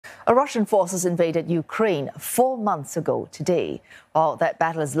Russian forces invaded Ukraine 4 months ago today. While that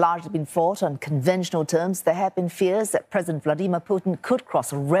battle has largely been fought on conventional terms, there have been fears that President Vladimir Putin could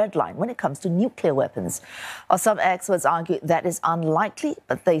cross a red line when it comes to nuclear weapons. While some experts argue that is unlikely,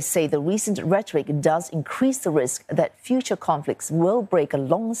 but they say the recent rhetoric does increase the risk that future conflicts will break a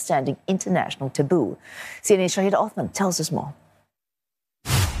long-standing international taboo. CNA's Shahid Othman tells us more.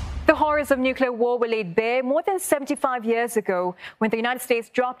 The horrors of nuclear war were laid bare more than 75 years ago when the United States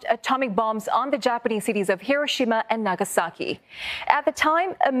dropped atomic bombs on the Japanese cities of Hiroshima and Nagasaki. At the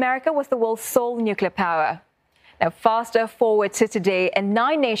time, America was the world's sole nuclear power. Now, fast forward to today, and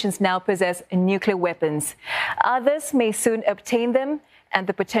 9 nations now possess nuclear weapons. Others may soon obtain them, and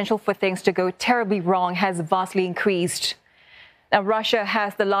the potential for things to go terribly wrong has vastly increased. Now, Russia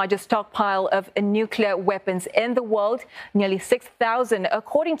has the largest stockpile of nuclear weapons in the world, nearly 6,000,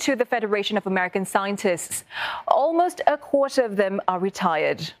 according to the Federation of American Scientists. Almost a quarter of them are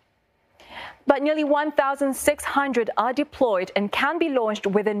retired. But nearly 1,600 are deployed and can be launched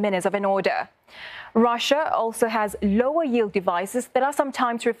within minutes of an order. Russia also has lower yield devices that are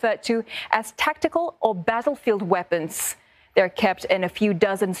sometimes referred to as tactical or battlefield weapons. They're kept in a few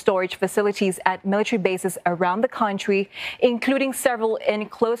dozen storage facilities at military bases around the country, including several in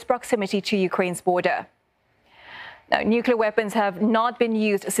close proximity to Ukraine's border. Now, nuclear weapons have not been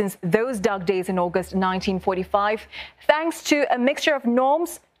used since those dark days in August 1945, thanks to a mixture of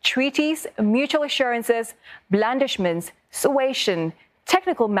norms, treaties, mutual assurances, blandishments, suasion,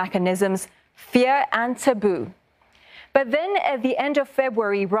 technical mechanisms, fear, and taboo. But then at the end of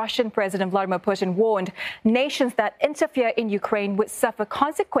February, Russian President Vladimir Putin warned nations that interfere in Ukraine would suffer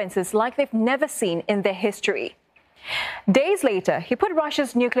consequences like they've never seen in their history. Days later, he put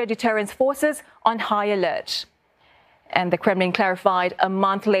Russia's nuclear deterrence forces on high alert. And the Kremlin clarified a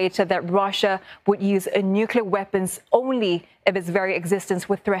month later that Russia would use nuclear weapons only if its very existence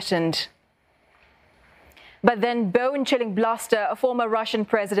were threatened. But then bone-chilling bluster, a former Russian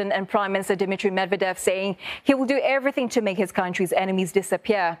president and Prime Minister Dmitry Medvedev saying he will do everything to make his country's enemies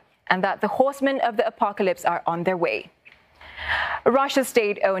disappear and that the horsemen of the apocalypse are on their way. Russia's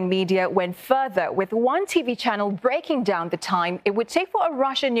state-owned media went further, with one TV channel breaking down the time it would take for a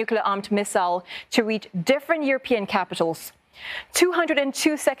Russian nuclear-armed missile to reach different European capitals.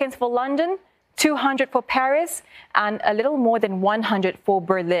 202 seconds for London, 200 for Paris, and a little more than 100 for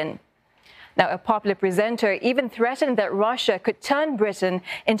Berlin. Now, a popular presenter even threatened that Russia could turn Britain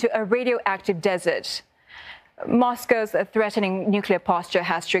into a radioactive desert. Moscow's threatening nuclear posture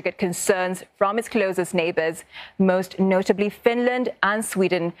has triggered concerns from its closest neighbors, most notably Finland and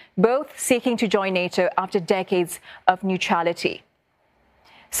Sweden, both seeking to join NATO after decades of neutrality.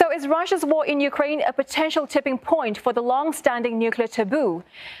 So is Russia's war in Ukraine a potential tipping point for the long-standing nuclear taboo?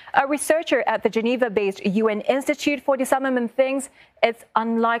 A researcher at the Geneva-based UN Institute for Disarmament thinks it's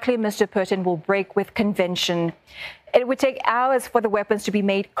unlikely Mr. Putin will break with convention. It would take hours for the weapons to be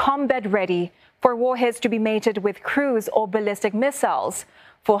made combat-ready, for warheads to be mated with cruise or ballistic missiles,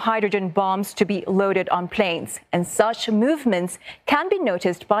 for hydrogen bombs to be loaded on planes. And such movements can be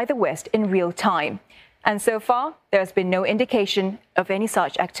noticed by the West in real time. And so far, there has been no indication of any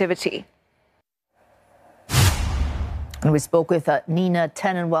such activity. And we spoke with Nina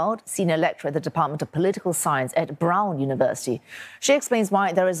Tenenwald, Senior Lecturer at the Department of Political Science at Brown University. She explains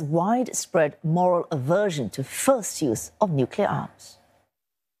why there is widespread moral aversion to first use of nuclear arms.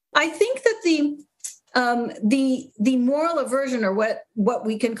 I think that the moral aversion, or what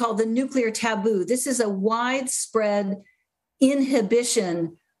we can call the nuclear taboo, this is a widespread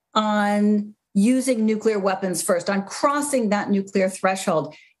inhibition on using nuclear weapons first, on crossing that nuclear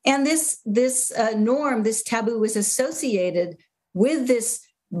threshold. And this norm, this taboo, is associated with this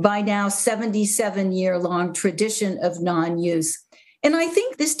by now 77-year-long tradition of non-use. And I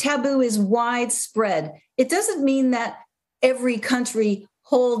think this taboo is widespread. It doesn't mean that every country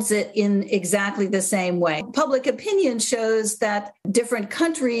holds it in exactly the same way. Public opinion shows that different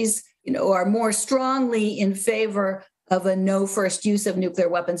countries, are more strongly in favor of a no first use of nuclear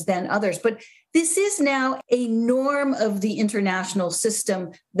weapons than others. But this is now a norm of the international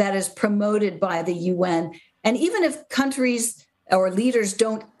system that is promoted by the UN. And even if countries or leaders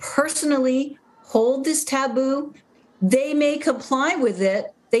don't personally hold this taboo, they may comply with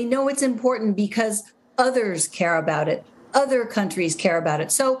it. They know it's important because others care about it. Other countries care about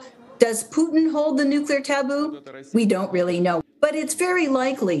it. So does Putin hold the nuclear taboo? We don't really know. But it's very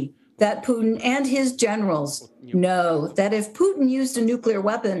likely that Putin and his generals know that if Putin used a nuclear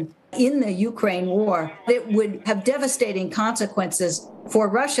weapon in the Ukraine war, it would have devastating consequences for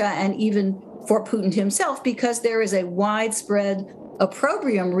Russia and even for Putin himself, because there is a widespread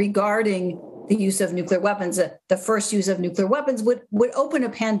opprobrium regarding the use of nuclear weapons. The first use of nuclear weapons would open a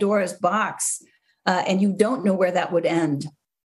Pandora's box, and you don't know where that would end.